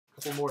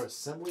couple more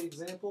assembly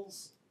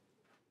examples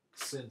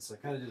since I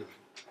kind of did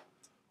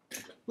a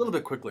little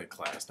bit quickly in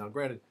class. Now,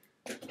 granted,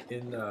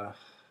 in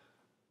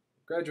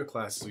graduate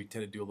classes, we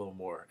tend to do a little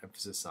more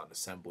emphasis on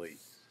assembly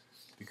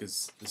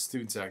because the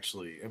students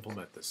actually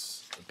implement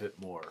this a bit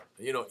more,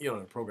 in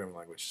a programming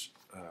language.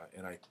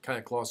 And I kind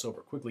of gloss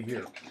over quickly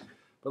here.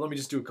 But let me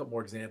just do a couple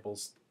more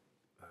examples.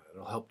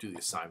 It'll help do the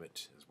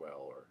assignment as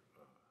well, or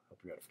help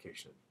your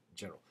edification in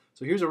general.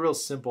 So here's a real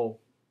simple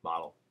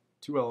model.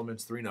 2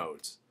 elements, 3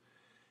 nodes.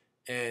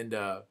 And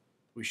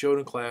we showed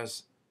in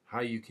class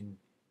how you can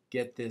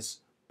get this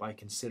by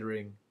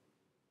considering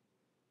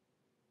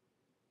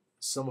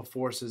sum of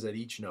forces at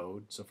each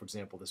node. So for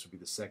example, this would be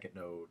the second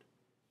node,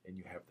 and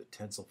you have the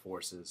tensile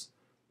forces.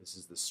 This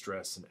is the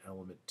stress in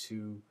element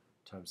 2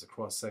 times the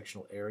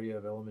cross-sectional area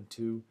of element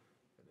 2,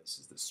 and this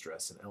is the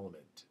stress in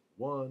element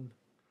 1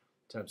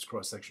 times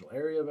cross-sectional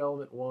area of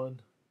element 1, and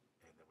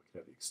then we can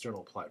have the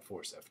external applied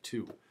force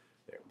F2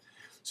 there.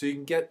 So you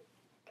can get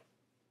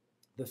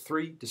the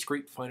 3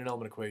 discrete finite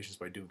element equations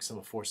by doing sum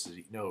of forces at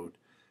each node.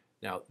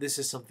 Now, this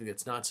is something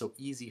that's not so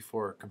easy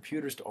for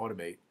computers to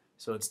automate,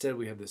 so instead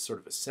we have this sort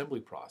of assembly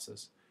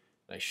process.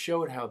 And I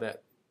showed how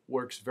that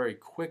works very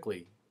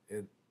quickly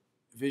and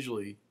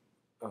visually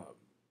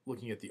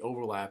looking at the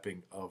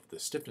overlapping of the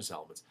stiffness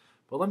elements.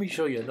 But let me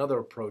show you another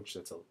approach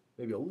that's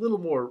maybe a little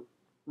more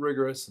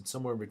rigorous and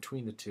somewhere in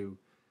between the two.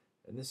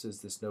 And this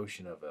is this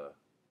notion of a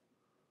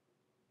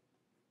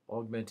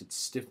augmented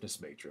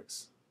stiffness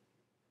matrix.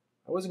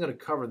 I wasn't going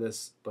to cover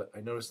this, but I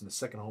noticed in the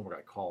second homework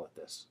I call it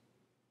this.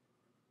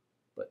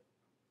 But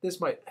this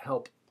might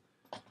help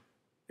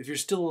if you're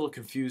still a little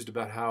confused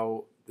about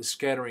how the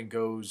scattering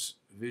goes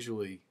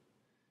visually.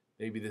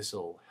 Maybe this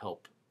will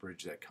help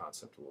bridge that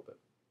concept a little bit.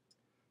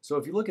 So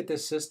if you look at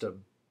this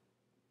system,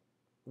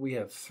 we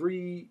have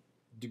 3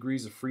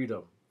 degrees of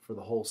freedom for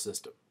the whole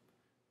system,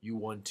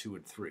 U1, 2,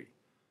 and 3.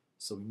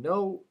 So we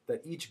know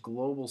that each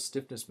global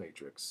stiffness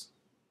matrix,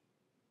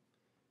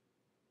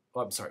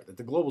 that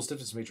the global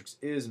stiffness matrix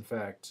is in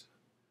fact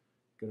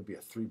going to be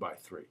a 3 by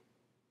 3.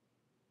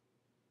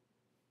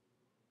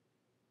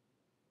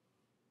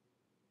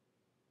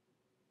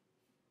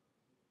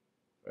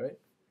 Right?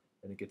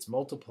 And it gets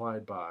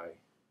multiplied by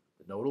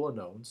the nodal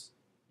unknowns,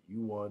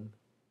 U1,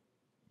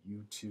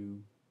 U2,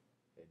 and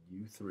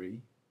U3.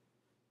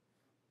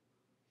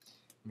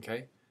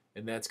 Okay?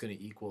 And that's going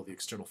to equal the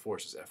external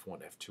forces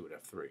F1, F2,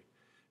 and F3.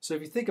 So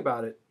if you think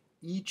about it,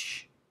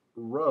 each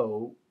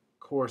row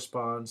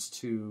corresponds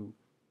to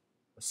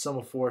a sum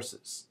of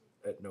forces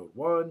at node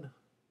 1,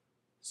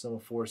 sum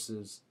of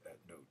forces at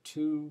node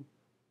 2,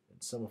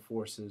 and sum of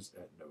forces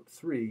at node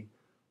 3,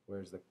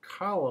 whereas the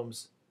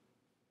columns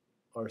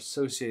are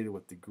associated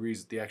with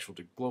degrees, the actual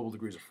global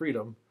degrees of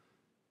freedom,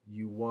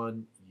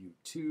 U1,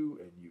 U2,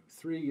 and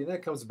U3, and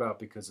that comes about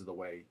because of the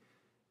way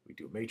we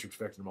do matrix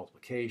vector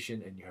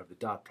multiplication, and you have the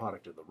dot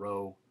product of the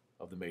row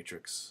of the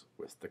matrix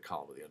with the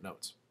column of the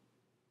unknowns.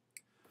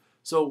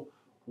 So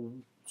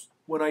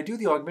when I do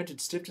the augmented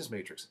stiffness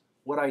matrix,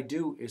 what I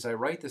do is I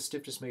write the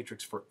stiffness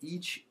matrix for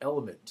each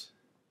element,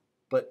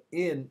 but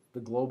in the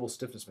global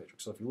stiffness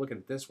matrix. So if you look at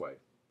it this way,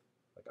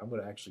 like I'm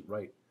going to actually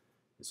write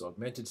this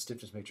augmented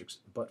stiffness matrix,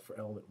 but for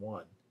element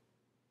 1,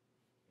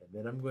 and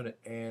then I'm going to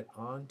add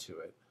on to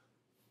it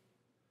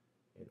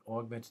an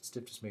augmented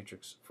stiffness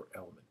matrix for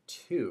element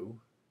 2,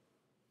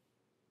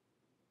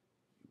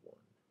 U1,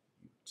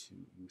 U2,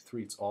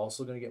 U3. It's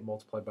also going to get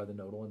multiplied by the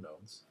nodal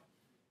unknowns.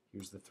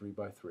 Here's the 3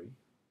 by 3.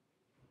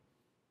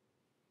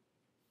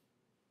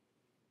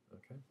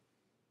 Okay.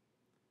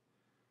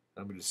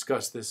 I'm going to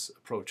discuss this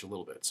approach a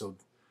little bit. So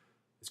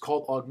it's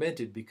called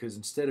augmented because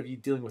instead of you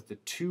dealing with the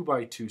 2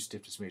 by 2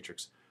 stiffness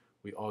matrix,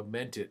 we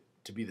augment it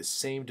to be the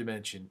same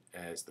dimension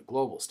as the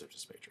global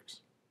stiffness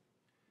matrix.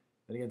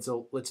 And again,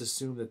 so let's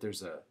assume that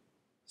there's a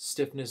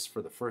stiffness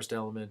for the first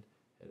element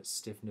and a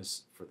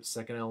stiffness for the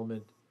second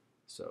element.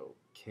 So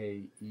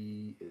Ke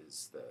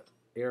is the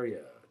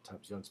area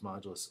times Young's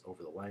modulus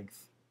over the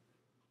length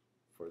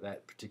for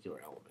that particular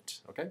element.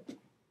 Okay?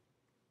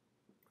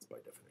 That's by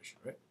definition,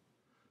 right?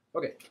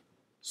 Okay,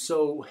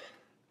 so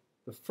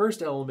the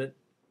first element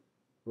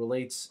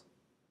relates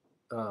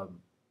the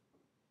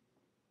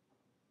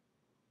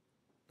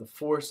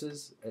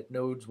forces at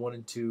nodes 1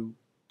 and 2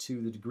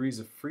 to the degrees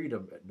of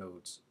freedom at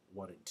nodes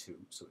 1 and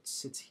 2. So it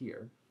sits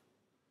here.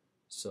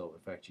 So in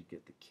fact, you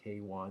get the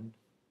K1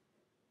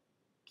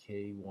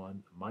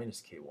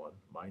 minus K1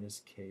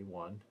 minus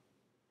K1, and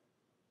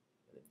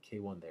then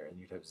K1 there, and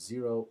you'd have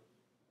 0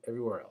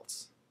 everywhere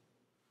else.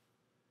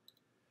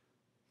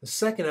 The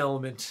second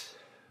element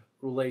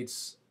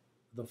relates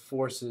the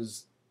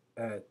forces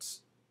at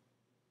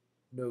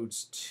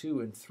nodes 2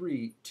 and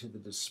 3 to the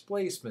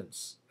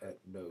displacements at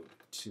node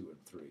 2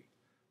 and 3.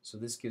 So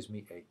this gives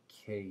me a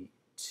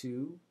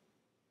K2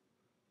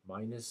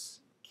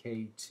 minus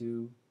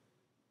K2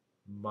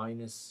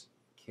 minus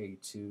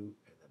K2, and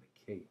then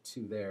a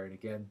K2 there, and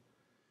again,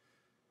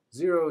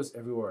 zeros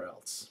everywhere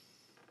else.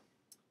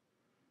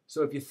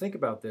 So if you think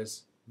about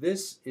this,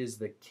 this is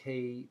the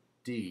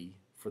KD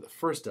for the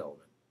first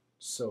element.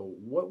 So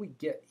what we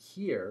get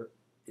here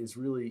is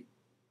really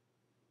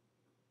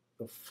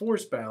the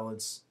force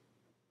balance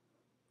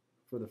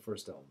for the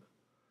first element.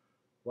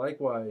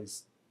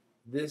 Likewise,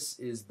 this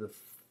is the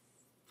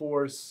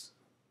force,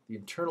 the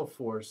internal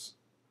force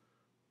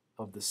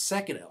of the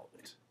second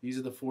element. These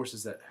are the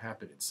forces that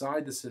happen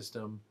inside the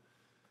system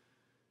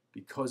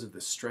because of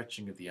the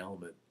stretching of the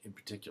element in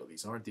particular.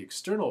 These aren't the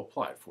external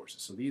applied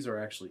forces, so these are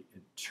actually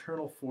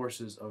internal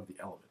forces of the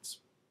elements.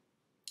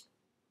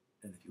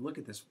 And if you look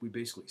at this, we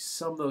basically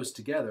sum those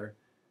together,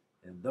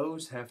 and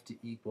those have to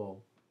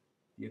equal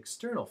the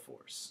external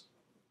force,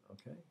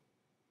 okay?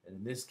 And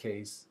in this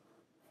case,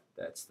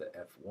 that's the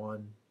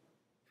F1,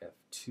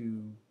 F2,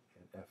 and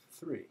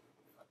F3.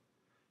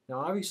 Now,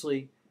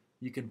 obviously,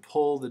 you can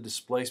pull the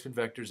displacement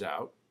vectors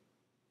out.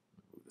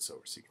 Move this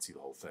over so you can see the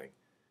whole thing.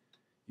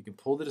 You can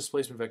pull the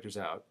displacement vectors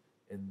out,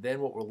 and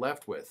then what we're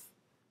left with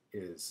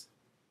is,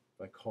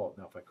 if I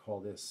call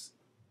this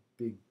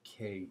big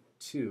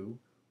K2,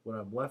 what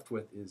I'm left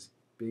with is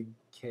big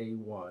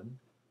K1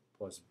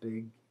 plus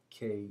big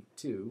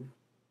K2.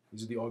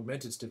 These are the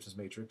augmented stiffness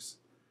matrix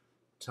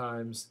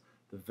times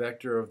the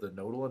vector of the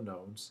nodal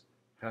unknowns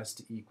has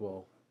to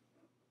equal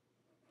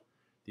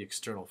the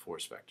external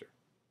force vector.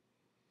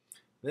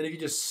 Then if you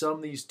just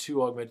sum these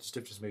two augmented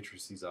stiffness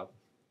matrices up,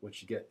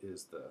 what you get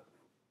is the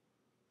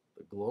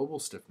global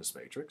stiffness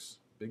matrix,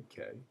 big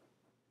K.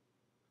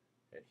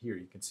 And here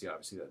you can see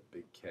obviously that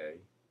big K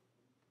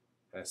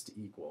has to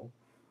equal,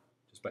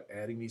 just by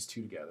adding these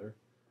two together,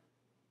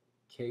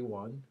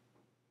 K1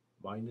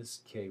 minus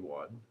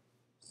K1,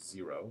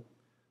 0,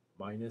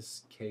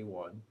 minus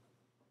K1,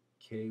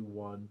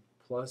 K1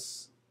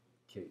 plus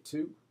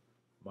K2,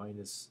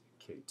 minus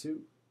K2,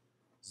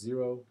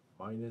 0,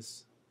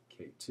 minus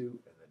K2, and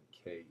then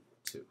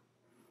K2.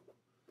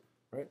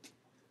 Right?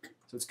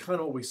 So it's kind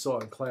of what we saw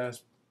in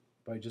class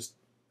by just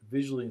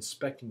visually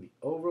inspecting the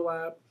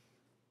overlap.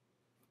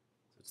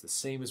 So it's the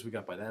same as we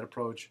got by that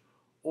approach.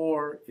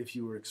 Or if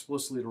you were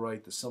explicitly to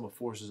write the sum of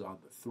forces on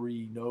the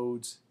three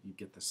nodes, you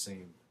get the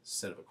same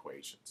set of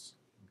equations.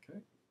 Okay?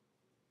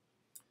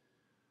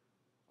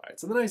 All right,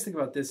 so the nice thing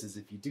about this is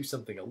if you do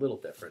something a little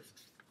different,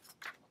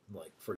 like for